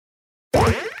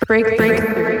Breakthrough.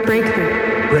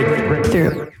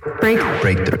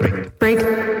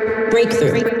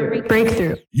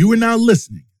 You are now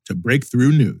listening to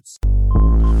Breakthrough News.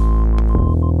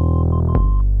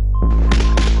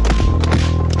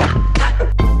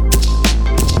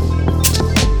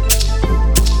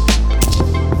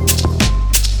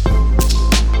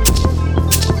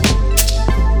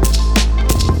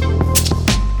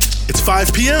 It's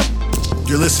 5 p.m.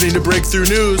 You're listening to Breakthrough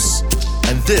News,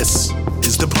 and this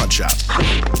is the Punch Out.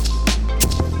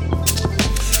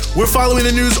 We're following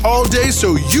the news all day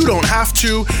so you don't have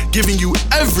to, giving you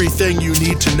everything you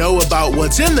need to know about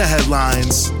what's in the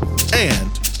headlines and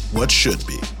what should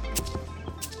be.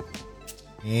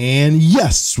 And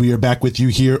yes, we are back with you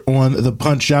here on the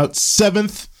Punch Out,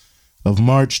 7th of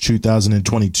March,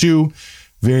 2022.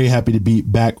 Very happy to be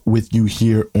back with you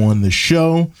here on the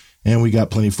show. And we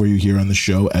got plenty for you here on the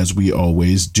show, as we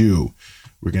always do.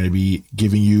 We're going to be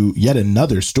giving you yet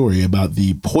another story about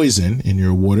the poison in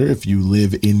your water if you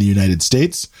live in the United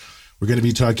States. We're going to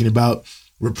be talking about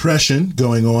repression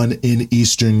going on in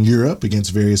Eastern Europe against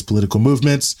various political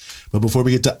movements. But before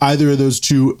we get to either of those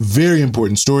two very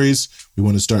important stories, we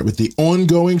want to start with the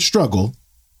ongoing struggle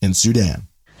in Sudan.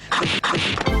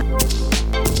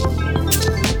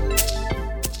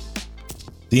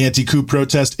 The anti-coup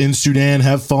protests in Sudan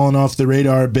have fallen off the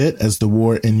radar a bit as the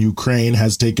war in Ukraine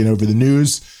has taken over the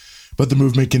news, but the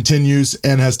movement continues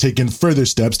and has taken further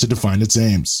steps to define its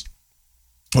aims.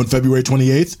 On February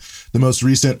 28th, the most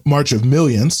recent March of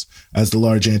Millions, as the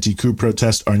large anti-coup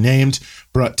protests are named,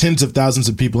 brought tens of thousands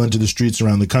of people into the streets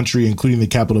around the country, including the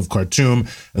capital of Khartoum,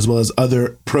 as well as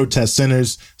other protest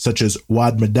centers such as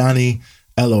Wad Madani,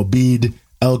 El Obeid,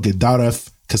 El Gadaref,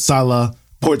 Kassala,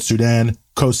 Port Sudan,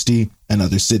 Kosti, and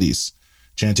other cities,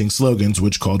 chanting slogans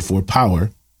which called for power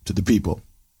to the people.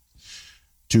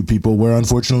 2 people were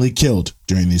unfortunately killed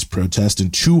during these protests,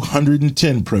 and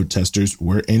 210 protesters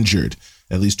were injured,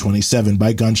 at least 27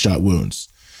 by gunshot wounds.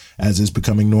 As is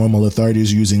becoming normal,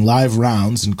 authorities are using live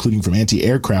rounds, including from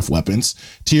anti-aircraft weapons,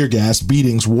 tear gas,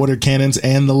 beatings, water cannons,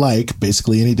 and the like,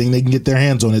 basically anything they can get their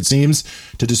hands on, it seems,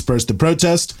 to disperse the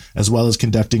protest, as well as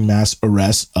conducting mass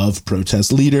arrests of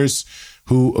protest leaders,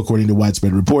 who, according to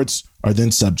widespread reports, are then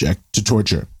subject to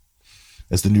torture.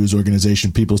 As the news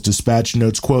organization People's Dispatch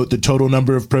notes, quote, the total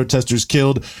number of protesters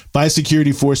killed by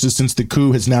security forces since the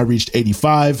coup has now reached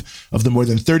 85. Of the more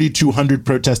than 3,200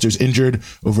 protesters injured,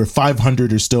 over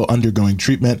 500 are still undergoing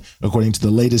treatment. According to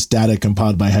the latest data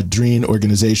compiled by Hadreen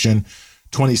organization,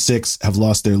 26 have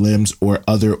lost their limbs or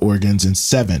other organs, and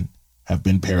 7 have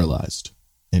been paralyzed,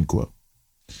 end quote.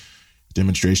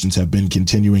 Demonstrations have been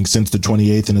continuing since the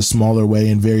 28th in a smaller way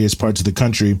in various parts of the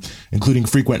country, including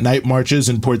frequent night marches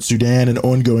in Port Sudan and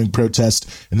ongoing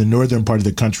protests in the northern part of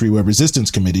the country where resistance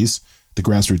committees, the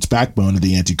grassroots backbone of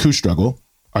the anti-coup struggle,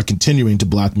 are continuing to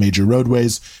block major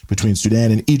roadways between Sudan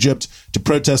and Egypt to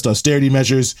protest austerity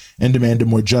measures and demand a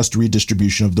more just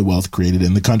redistribution of the wealth created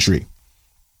in the country.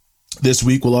 This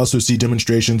week, we'll also see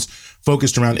demonstrations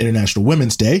focused around International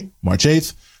Women's Day, March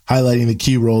 8th, highlighting the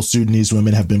key role Sudanese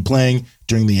women have been playing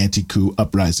during the anti-coup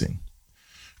uprising.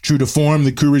 True to form,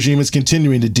 the coup regime is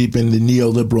continuing to deepen the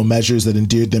neoliberal measures that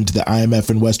endeared them to the IMF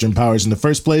and Western powers in the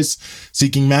first place,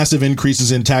 seeking massive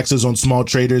increases in taxes on small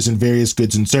traders and various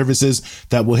goods and services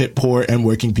that will hit poor and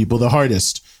working people the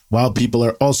hardest, while people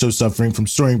are also suffering from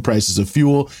soaring prices of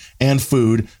fuel and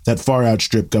food that far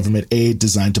outstrip government aid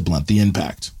designed to blunt the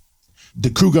impact. The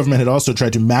coup government had also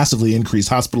tried to massively increase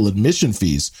hospital admission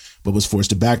fees, but was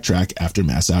forced to backtrack after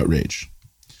mass outrage.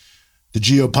 The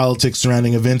geopolitics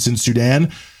surrounding events in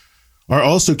Sudan are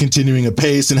also continuing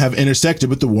apace and have intersected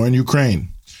with the war in Ukraine.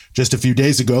 Just a few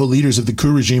days ago, leaders of the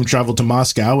coup regime traveled to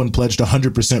Moscow and pledged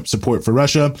 100% support for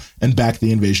Russia and backed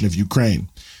the invasion of Ukraine.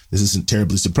 This isn't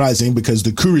terribly surprising because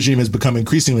the coup regime has become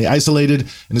increasingly isolated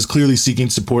and is clearly seeking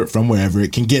support from wherever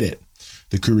it can get it.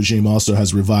 The coup regime also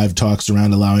has revived talks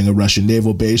around allowing a Russian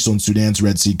naval base on Sudan's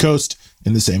Red Sea coast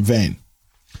in the same vein.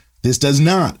 This does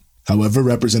not, however,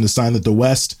 represent a sign that the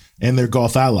West and their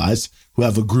Gulf allies, who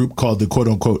have a group called the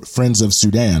quote-unquote Friends of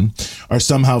Sudan, are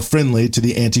somehow friendly to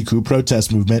the anti-coup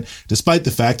protest movement, despite the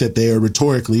fact that they are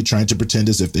rhetorically trying to pretend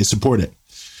as if they support it.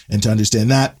 And to understand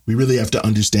that, we really have to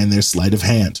understand their sleight of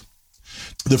hand.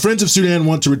 The Friends of Sudan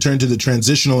want to return to the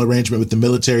transitional arrangement with the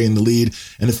military in the lead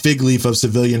and a fig leaf of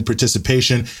civilian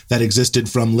participation that existed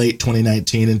from late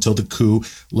 2019 until the coup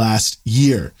last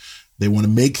year. They want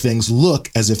to make things look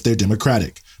as if they're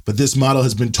democratic. But this model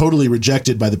has been totally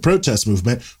rejected by the protest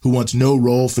movement, who wants no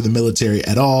role for the military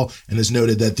at all, and has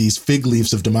noted that these fig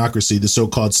leaves of democracy, the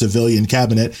so-called civilian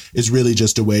cabinet, is really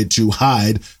just a way to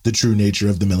hide the true nature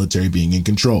of the military being in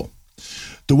control.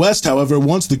 The West, however,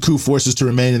 wants the coup forces to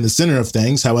remain in the center of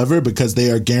things, however, because they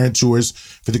are guarantors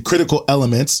for the critical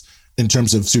elements in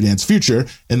terms of Sudan's future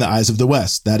in the eyes of the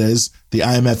West. That is, the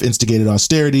IMF-instigated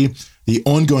austerity, the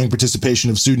ongoing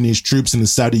participation of Sudanese troops in the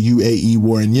Saudi-UAE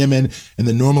war in Yemen, and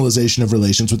the normalization of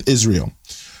relations with Israel.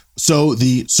 So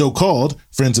the so-called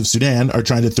Friends of Sudan are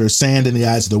trying to throw sand in the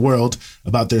eyes of the world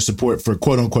about their support for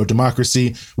quote-unquote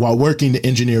democracy while working to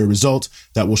engineer a result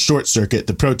that will short-circuit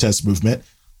the protest movement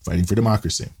fighting for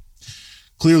democracy.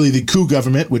 Clearly, the coup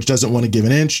government, which doesn't want to give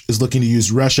an inch, is looking to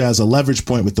use Russia as a leverage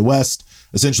point with the West,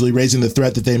 essentially raising the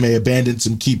threat that they may abandon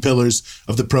some key pillars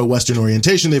of the pro-Western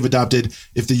orientation they've adopted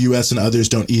if the U.S. and others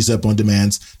don't ease up on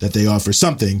demands that they offer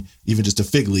something, even just a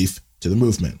fig leaf, to the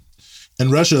movement.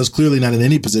 And Russia is clearly not in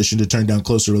any position to turn down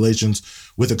closer relations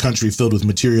with a country filled with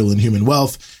material and human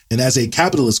wealth, and as a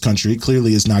capitalist country,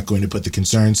 clearly is not going to put the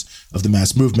concerns of the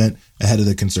mass movement ahead of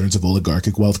the concerns of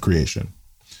oligarchic wealth creation.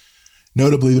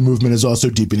 Notably, the movement is also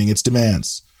deepening its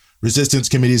demands. Resistance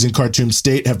committees in Khartoum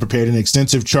State have prepared an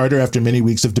extensive charter after many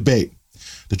weeks of debate.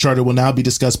 The charter will now be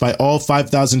discussed by all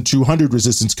 5,200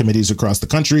 resistance committees across the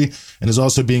country and is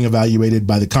also being evaluated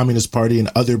by the Communist Party and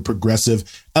other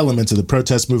progressive elements of the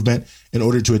protest movement in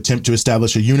order to attempt to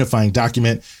establish a unifying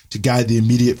document to guide the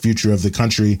immediate future of the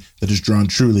country that is drawn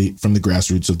truly from the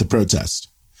grassroots of the protest.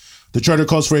 The charter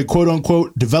calls for a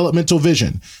quote-unquote developmental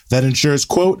vision that ensures,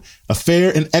 quote, a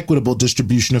fair and equitable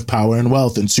distribution of power and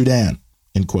wealth in Sudan,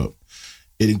 end quote.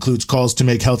 It includes calls to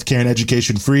make healthcare and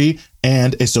education free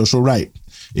and a social right.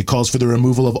 It calls for the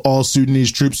removal of all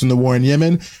Sudanese troops in the war in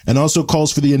Yemen and also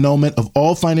calls for the annulment of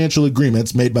all financial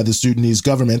agreements made by the Sudanese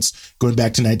governments going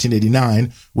back to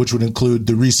 1989, which would include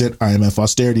the recent IMF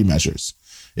austerity measures.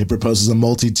 It proposes a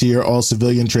multi-tier,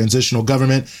 all-civilian transitional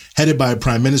government headed by a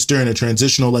prime minister and a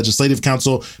transitional legislative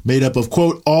council made up of,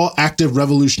 quote, all active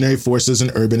revolutionary forces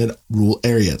in urban and rural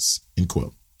areas, end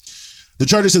quote. The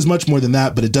charter says much more than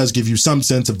that, but it does give you some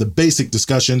sense of the basic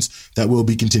discussions that will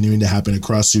be continuing to happen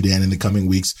across Sudan in the coming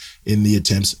weeks in the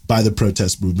attempts by the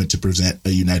protest movement to present a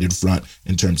united front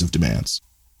in terms of demands.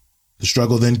 The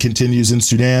struggle then continues in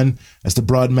Sudan as the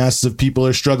broad masses of people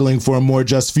are struggling for a more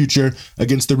just future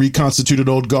against the reconstituted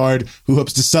old guard who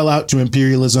hopes to sell out to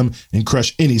imperialism and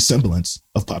crush any semblance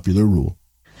of popular rule.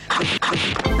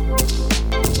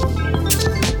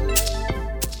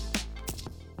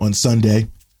 On Sunday,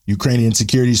 Ukrainian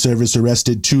security service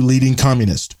arrested 2 leading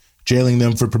communists, jailing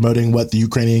them for promoting what the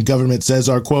Ukrainian government says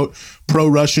are, quote,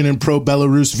 pro-Russian and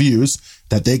pro-Belarus views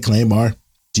that they claim are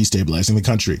destabilizing the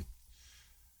country.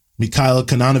 Mikhail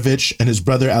Kananovich and his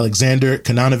brother Alexander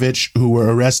Kananovich, who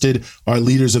were arrested, are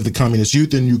leaders of the communist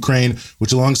youth in Ukraine,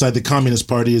 which alongside the Communist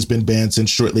Party has been banned since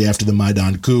shortly after the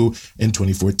Maidan coup in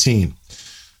 2014.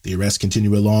 The arrests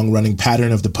continue a long-running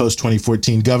pattern of the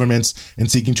post-2014 governments in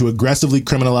seeking to aggressively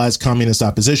criminalize communist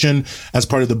opposition as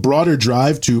part of the broader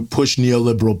drive to push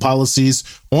neoliberal policies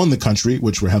on the country,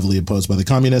 which were heavily opposed by the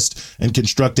communists, and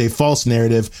construct a false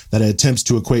narrative that attempts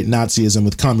to equate Nazism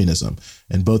with communism.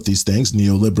 And both these things,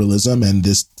 neoliberalism and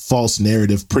this false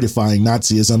narrative prettifying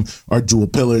Nazism, are dual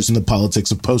pillars in the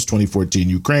politics of post-2014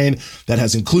 Ukraine that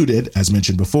has included, as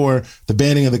mentioned before, the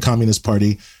banning of the Communist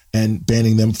Party and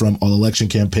banning them from all election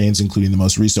campaigns, including the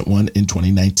most recent one in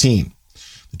 2019.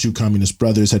 The 2 communist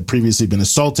brothers had previously been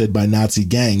assaulted by Nazi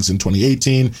gangs in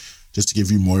 2018, just to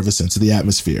give you more of a sense of the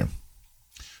atmosphere.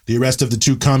 The arrest of the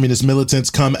 2 communist militants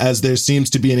come as there seems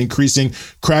to be an increasing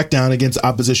crackdown against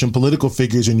opposition political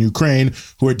figures in Ukraine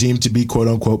who are deemed to be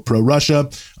quote-unquote pro-Russia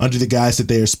under the guise that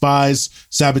they are spies,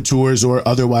 saboteurs, or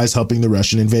otherwise helping the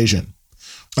Russian invasion.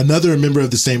 Another member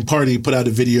of the same party put out a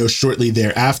video shortly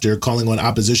thereafter calling on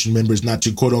opposition members not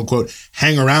to quote-unquote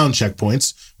hang around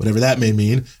checkpoints, whatever that may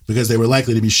mean, because they were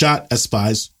likely to be shot as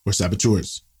spies or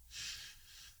saboteurs.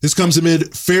 This comes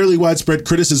amid fairly widespread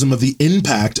criticism of the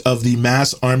impact of the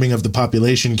mass arming of the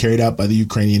population carried out by the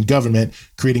Ukrainian government,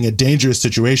 creating a dangerous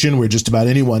situation where just about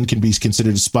anyone can be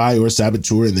considered a spy or a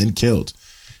saboteur and then killed.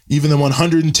 Even the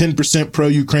 110%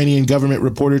 pro-Ukrainian government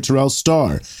reporter Terrell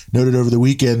Starr noted over the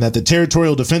weekend that the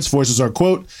territorial defense forces are,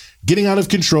 quote, getting out of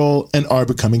control and are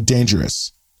becoming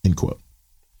dangerous, end quote.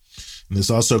 And this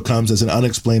also comes as an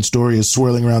unexplained story is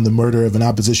swirling around the murder of an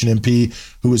opposition MP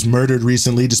who was murdered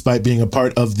recently despite being a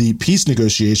part of the peace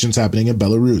negotiations happening in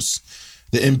Belarus.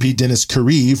 The MP Denis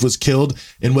Kariv was killed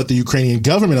in what the Ukrainian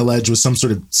government alleged was some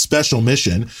sort of special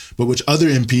mission, but which other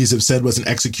MPs have said was an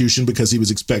execution because he was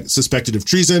suspected of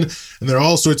treason. And there are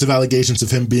all sorts of allegations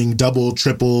of him being double,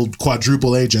 triple,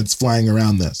 quadruple agents flying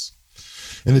around this.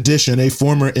 In addition, a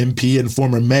former MP and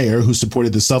former mayor who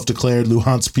supported the self-declared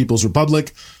Luhansk People's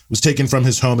Republic was taken from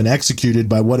his home and executed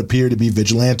by what appear to be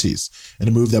vigilantes, in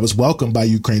a move that was welcomed by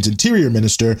Ukraine's interior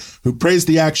minister, who praised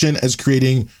the action as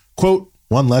creating, quote,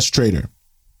 one less traitor.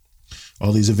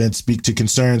 All these events speak to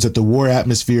concerns that the war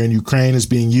atmosphere in Ukraine is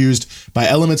being used by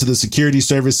elements of the security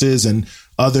services and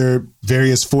other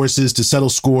various forces to settle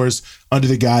scores under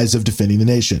the guise of defending the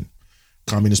nation.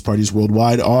 Communist parties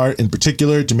worldwide are, in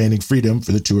particular, demanding freedom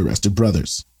for the two arrested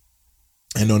brothers.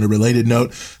 And on a related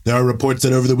note, there are reports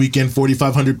that over the weekend,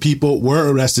 4,500 people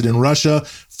were arrested in Russia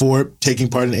for taking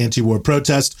part in anti-war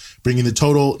protests, bringing the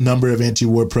total number of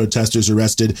anti-war protesters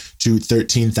arrested to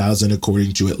 13,000,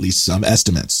 according to at least some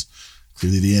estimates.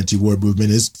 Clearly, the anti-war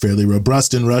movement is fairly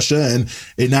robust in Russia, and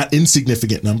a not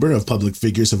insignificant number of public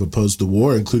figures have opposed the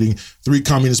war, including 3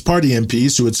 Communist Party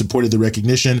MPs who had supported the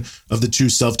recognition of the 2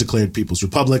 self-declared People's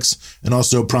Republics, and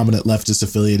also prominent leftists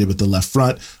affiliated with the Left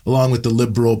Front, along with the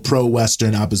liberal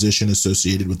pro-Western opposition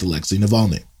associated with Alexei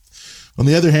Navalny. On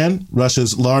the other hand,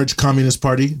 Russia's large Communist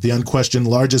Party, the unquestioned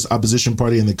largest opposition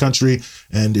party in the country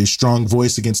and a strong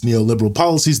voice against neoliberal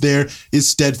policies there, is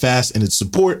steadfast in its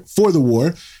support for the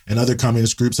war, and other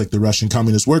communist groups like the Russian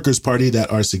Communist Workers' Party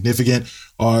that are significant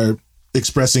are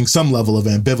expressing some level of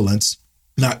ambivalence,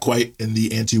 not quite in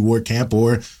the anti-war camp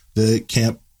or the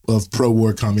camp of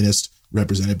pro-war communists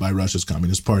represented by Russia's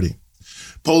Communist Party.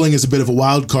 Polling is a bit of a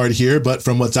wild card here, but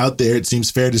from what's out there, it seems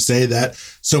fair to say that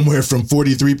somewhere from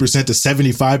 43% to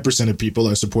 75% of people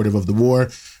are supportive of the war.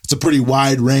 It's a pretty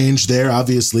wide range there,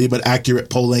 obviously, but accurate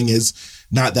polling is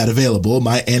not that available.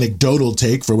 My anecdotal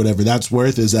take, for whatever that's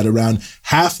worth, is that around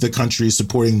half the country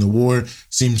supporting the war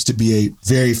seems to be a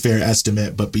very fair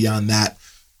estimate, but beyond that,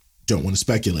 don't want to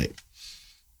speculate.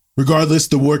 Regardless,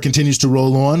 the war continues to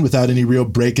roll on without any real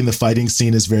break in the fighting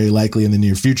scene is very likely in the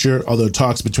near future, although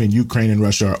talks between Ukraine and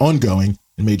Russia are ongoing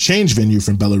and may change venue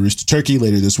from Belarus to Turkey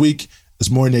later this week as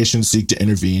more nations seek to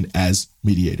intervene as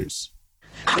mediators.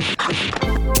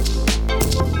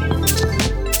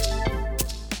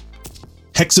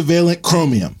 Hexavalent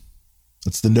chromium.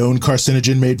 That's the known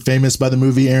carcinogen made famous by the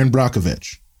movie Erin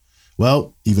Brockovich.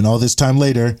 Well, even all this time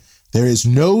later, there is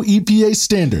no EPA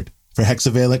standard for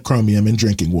hexavalent chromium in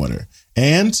drinking water.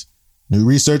 And new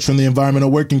research from the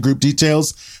Environmental Working Group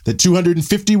details that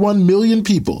 251 million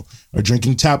people are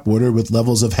drinking tap water with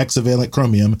levels of hexavalent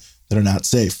chromium that are not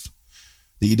safe.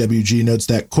 The EWG notes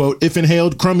that, quote, if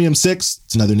inhaled chromium-6,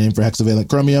 it's another name for hexavalent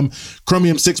chromium,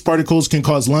 chromium-6 particles can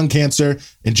cause lung cancer.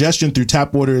 Ingestion through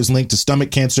tap water is linked to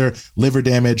stomach cancer, liver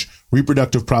damage,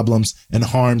 reproductive problems, and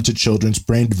harm to children's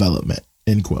brain development,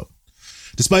 end quote.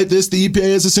 Despite this, the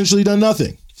EPA has essentially done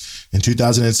nothing. In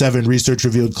 2007, research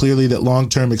revealed clearly that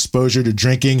long-term exposure to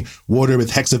drinking water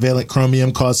with hexavalent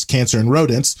chromium caused cancer in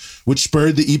rodents, which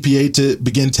spurred the EPA to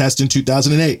begin tests in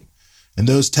 2008. And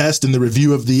those tests and the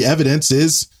review of the evidence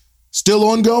is still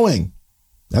ongoing.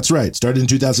 That's right, started in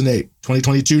 2008,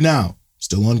 2022 now,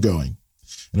 still ongoing.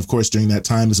 And of course, during that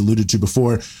time, as alluded to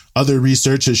before, other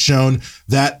research has shown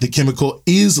that the chemical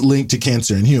is linked to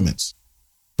cancer in humans.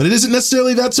 But it isn't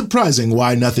necessarily that surprising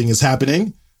why nothing is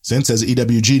happening, since, as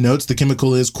EWG notes, the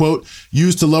chemical is, quote,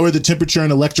 used to lower the temperature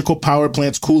in electrical power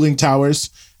plants' cooling towers.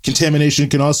 Contamination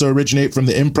can also originate from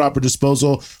the improper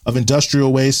disposal of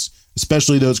industrial waste,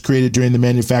 especially those created during the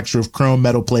manufacture of chrome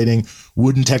metal plating,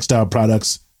 wooden textile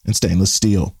products, and stainless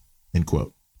steel, end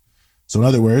quote. So in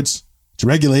other words, to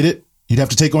regulate it, you'd have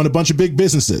to take on a bunch of big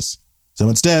businesses. So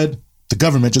instead, the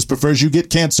government just prefers you get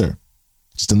cancer.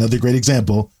 Just another great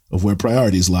example of where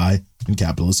priorities lie in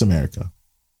capitalist America.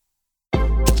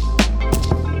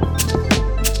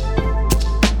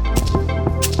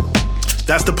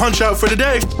 That's the Punch Out for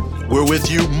today. We're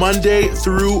with you Monday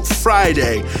through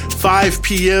Friday, 5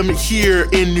 p.m. here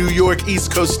in New York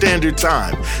East Coast Standard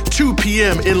Time, 2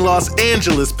 p.m. in Los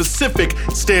Angeles Pacific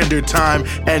Standard Time,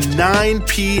 and 9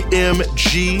 p.m.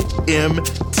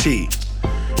 GMT.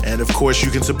 And of course,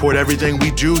 you can support everything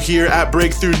we do here at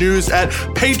Breakthrough News at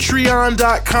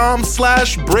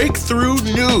patreon.com/Breakthrough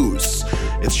News.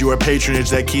 It's your patronage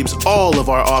that keeps all of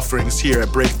our offerings here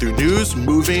at Breakthrough News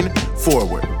moving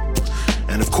forward.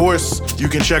 And of course, you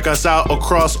can check us out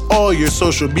across all your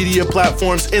social media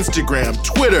platforms, Instagram,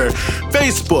 Twitter,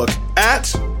 Facebook, at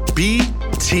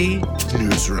BT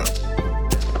Newsroom.